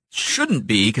game that shouldn't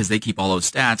be, because they keep all those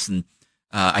stats. And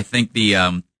I think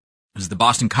it was the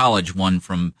Boston College one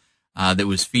from that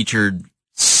was featured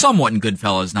somewhat in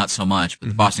Goodfellas, not so much, but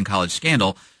the Boston College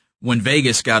scandal. When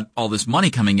Vegas got all this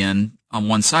money coming in on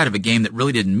one side of a game that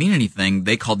really didn't mean anything,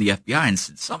 they called the FBI and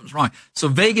said something's wrong. So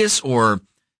Vegas, or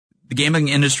the gambling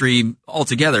industry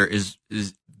altogether, is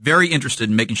very interested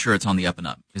in making sure it's on the up and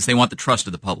up, because they want the trust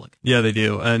of the public. Yeah, they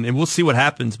do, and we'll see what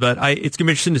happens. But it's gonna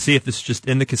be interesting to see if it's just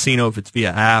in the casino, if it's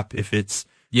via app, if it's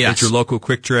at your local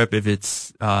Quick Trip, if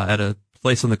it's at a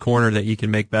place on the corner that you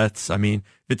can make bets. I mean,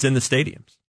 if it's in the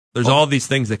stadiums. There's all these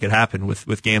things that could happen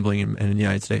with gambling in the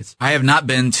United States. I have not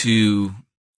been to.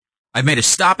 I've made a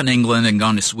stop in England and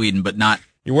gone to Sweden, but not.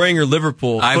 You're wearing your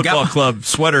Liverpool Football Club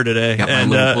sweater today, got and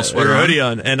my Liverpool sweater hoodie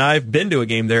on. And I've been to a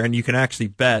game there, and you can actually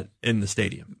bet in the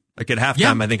stadium. Like at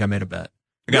halftime, I think I made a bet.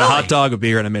 I got a hot dog, a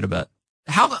beer, and I made a bet.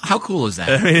 How cool is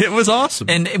that? I mean, it was awesome.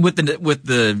 And with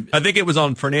the I think it was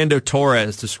on Fernando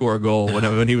Torres to score a goal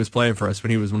when he was playing for us,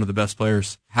 when he was one of the best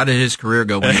players. How did his career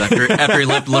go after he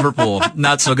left Liverpool?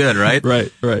 Not so good, right?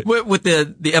 Right. With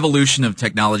the evolution of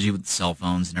technology with cell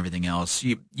phones and everything else,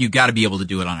 you got to be able to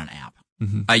do it on an app.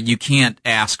 Mm-hmm. You can't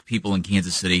ask people in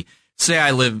Kansas City. Say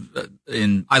I live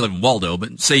in Waldo,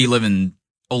 but say you live in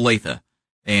Olathe,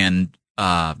 and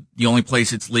the only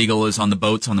place it's legal is on the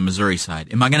boats on the Missouri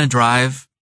side. Am I going to drive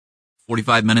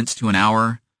 45 minutes to an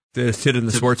hour to sit in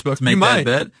the sports book to make that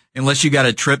bet? Unless you got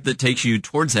a trip that takes you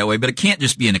towards that way, but it can't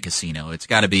just be in a casino. It's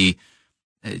got to be.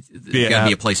 It's got to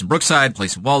be a place in Brookside,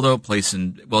 place in Waldo, place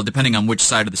in, depending on which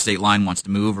side of the state line wants to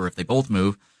move, or if they both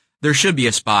move, there should be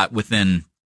a spot within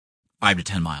 5 to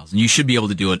 10 miles, and you should be able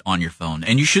to do it on your phone,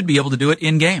 and you should be able to do it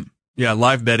in game. Yeah,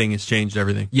 live betting has changed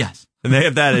everything. Yes. And they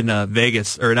have that in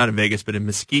Vegas, or not in Vegas, but in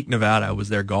Mesquite, Nevada. I was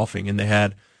there golfing,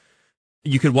 and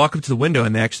you could walk up to the window,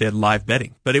 and they actually had live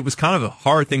betting. But it was kind of a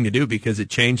hard thing to do because it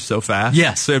changed so fast.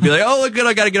 Yes. So it'd be like, oh, look good,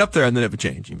 I got to get up there, and then it would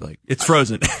change. You'd be like, it's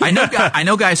frozen. I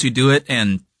know guys who do it,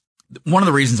 and one of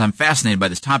the reasons I'm fascinated by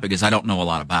this topic is I don't know a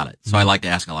lot about it, so I like to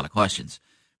ask a lot of questions.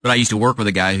 But I used to work with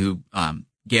a guy who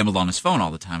gambled on his phone all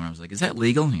the time. I was like, is that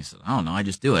legal? And he said, I don't know, I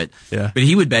just do it. Yeah. But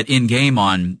he would bet in-game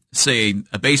on, say,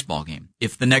 a baseball game.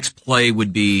 If the next play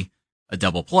would be a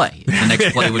double play, if the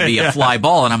next play would be a fly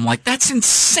ball. And I'm like, that's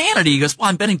insanity. He goes, well,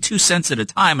 I'm betting 2 cents at a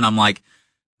time. And I'm like,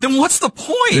 then what's the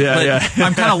point?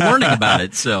 I'm kind of learning about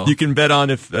it. So you can bet on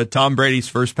if Tom Brady's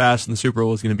first pass in the Super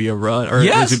Bowl is going to be a run, or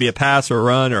it's going to be a pass or a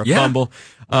run or a fumble.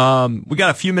 We got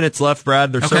a few minutes left,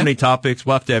 Brad. There's so many topics.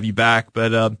 We'll have to have you back,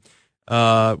 but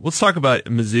let's talk about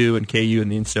Mizzou and KU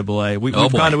and the NCAA.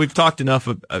 We've talked enough.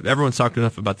 Everyone's talked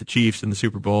enough about the Chiefs and the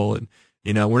Super Bowl, and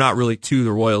we're not really to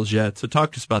the Royals yet. So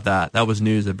talk to us about that. That was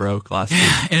news that broke last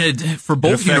week. And it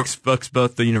affects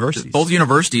both the universities. Both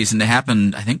universities, and they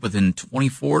happened, I think, within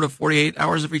 24 to 48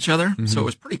 hours of each other. Mm-hmm. So it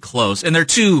was pretty close. And they're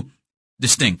two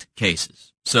distinct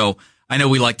cases. So I know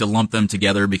we like to lump them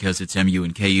together because it's MU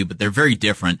and KU, but they're very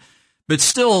different. But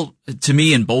still, to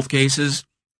me, in both cases,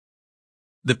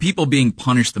 the people being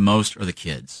punished the most are the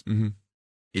kids. Mm-hmm.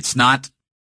 It's not,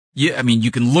 I mean, you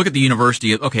can look at the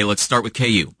university. Okay, let's start with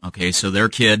KU. Okay, so their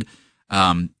kid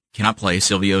cannot play.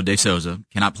 Silvio De Souza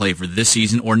cannot play for this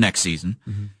season or next season.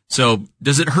 Mm-hmm. So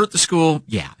does it hurt the school?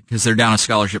 Yeah, because they're down a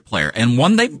scholarship player, and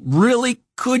one they really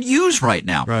could use right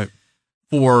now. Right.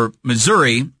 For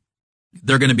Missouri,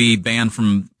 they're going to be banned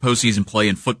from postseason play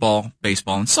in football,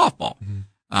 baseball, and softball.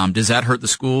 Mm-hmm. Does that hurt the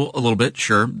school a little bit?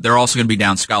 Sure. They're also going to be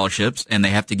down scholarships, and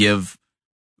they have to give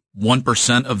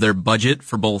 1% of their budget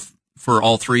for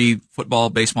all three, football,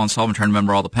 baseball, and softball. I'm trying to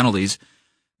remember all the penalties.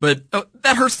 But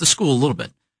that hurts the school a little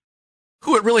bit.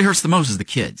 Who it really hurts the most is the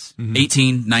kids.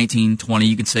 18, 19, 20.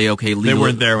 You can say, okay, legal. They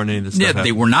weren't there when any of this stuff happened.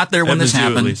 They were not there when this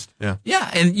happened. At least. Yeah.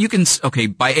 Yeah, and you can, okay,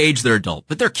 by age they're adult,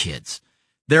 but they're kids.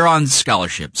 They're on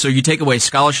scholarship. So you take away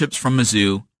scholarships from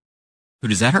Mizzou. Who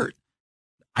does that hurt?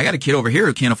 I got a kid over here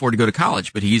who can't afford to go to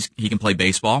college, but he can play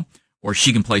baseball, or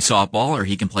she can play softball, or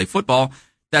he can play football.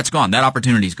 That's gone. That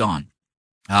opportunity's gone.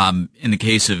 In the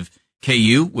case of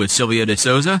KU with Silvio De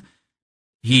Souza,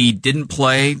 he didn't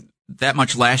play that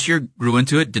much last year, grew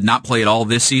into it, did not play at all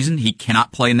this season. He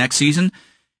cannot play next season.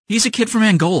 He's a kid from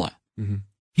Angola. Mm-hmm.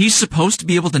 He's supposed to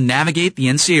be able to navigate the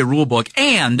NCAA rulebook,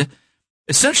 and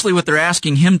essentially what they're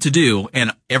asking him to do,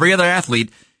 and every other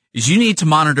athlete, is you need to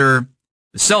monitor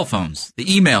the cell phones, the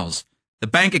emails, the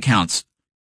bank accounts,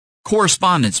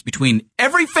 correspondence between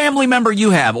every family member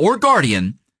you have or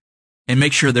guardian, and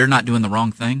make sure they're not doing the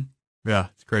wrong thing. Yeah,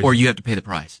 it's crazy. Or you have to pay the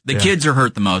price. The kids are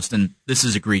hurt the most, and this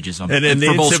is egregious. And the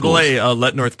for both NCAA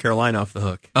let North Carolina off the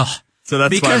hook. So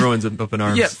that's why everyone's up in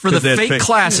arms. Yeah, for the fake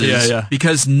classes, yeah.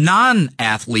 because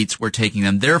non-athletes were taking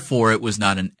them. Therefore, it was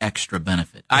not an extra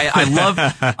benefit. I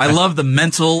love the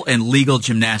mental and legal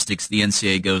gymnastics the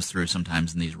NCAA goes through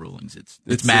sometimes in these rulings. It's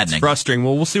maddening. It's frustrating.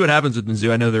 Well, we'll see what happens with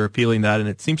Mizzou. I know they're appealing that, and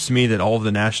it seems to me that all of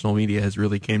the national media has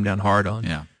really came down hard on.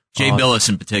 Yeah, Jay Billis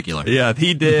in particular. Yeah,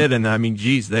 he did, and I mean,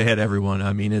 geez, they had everyone.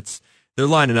 I mean, they're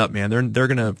lining up, man. They're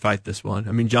going to fight this one.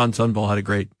 I mean, John Sunball had a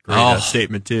great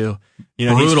statement too. You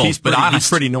know, brutal, he's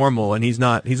pretty normal, and he's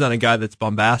not a guy that's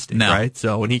bombastic, right?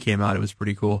 So when he came out, it was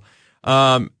pretty cool.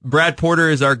 Brad Porter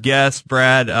is our guest.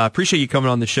 Brad, appreciate you coming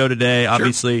on the show today. Sure.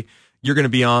 Obviously, you're going to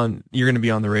be on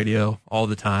the radio all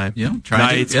the time. Yeah,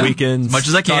 nights, weekends, as much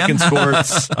as I can. Talking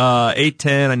sports.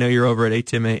 8:10. I know you're over at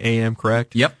 8:10 a.m.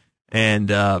 Correct? Yep.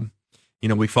 And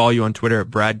we follow you on Twitter at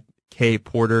Brad K.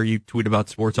 Porter. You tweet about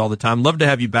sports all the time. Love to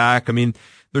have you back. I mean,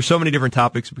 there's so many different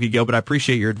topics we could go, but I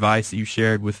appreciate your advice that you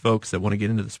shared with folks that want to get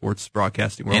into the sports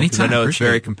broadcasting world. Because I know it's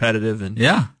very competitive, and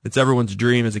it's everyone's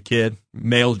dream as a kid,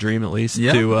 male's dream at least,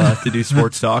 to do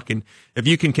sports talk. And if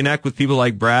you can connect with people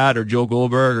like Brad or Joel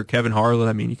Goldberg or Kevin Harlan,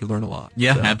 I mean, you can learn a lot.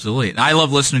 Yeah, absolutely. And I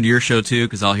love listening to your show too,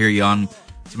 because I'll hear you on.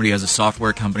 Somebody who has a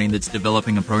software company that's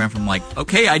developing a program from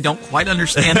okay, I don't quite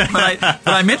understand it, but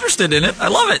I'm interested in it. I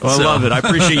love it. Well, I love it. I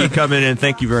appreciate you coming in.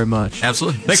 Thank you very much.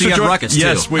 Absolutely. Thanks See for you on Ruckus, too.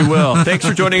 Yes, we will. Thanks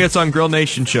for joining us on Grill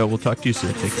Nation Show. We'll talk to you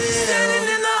soon. Take care.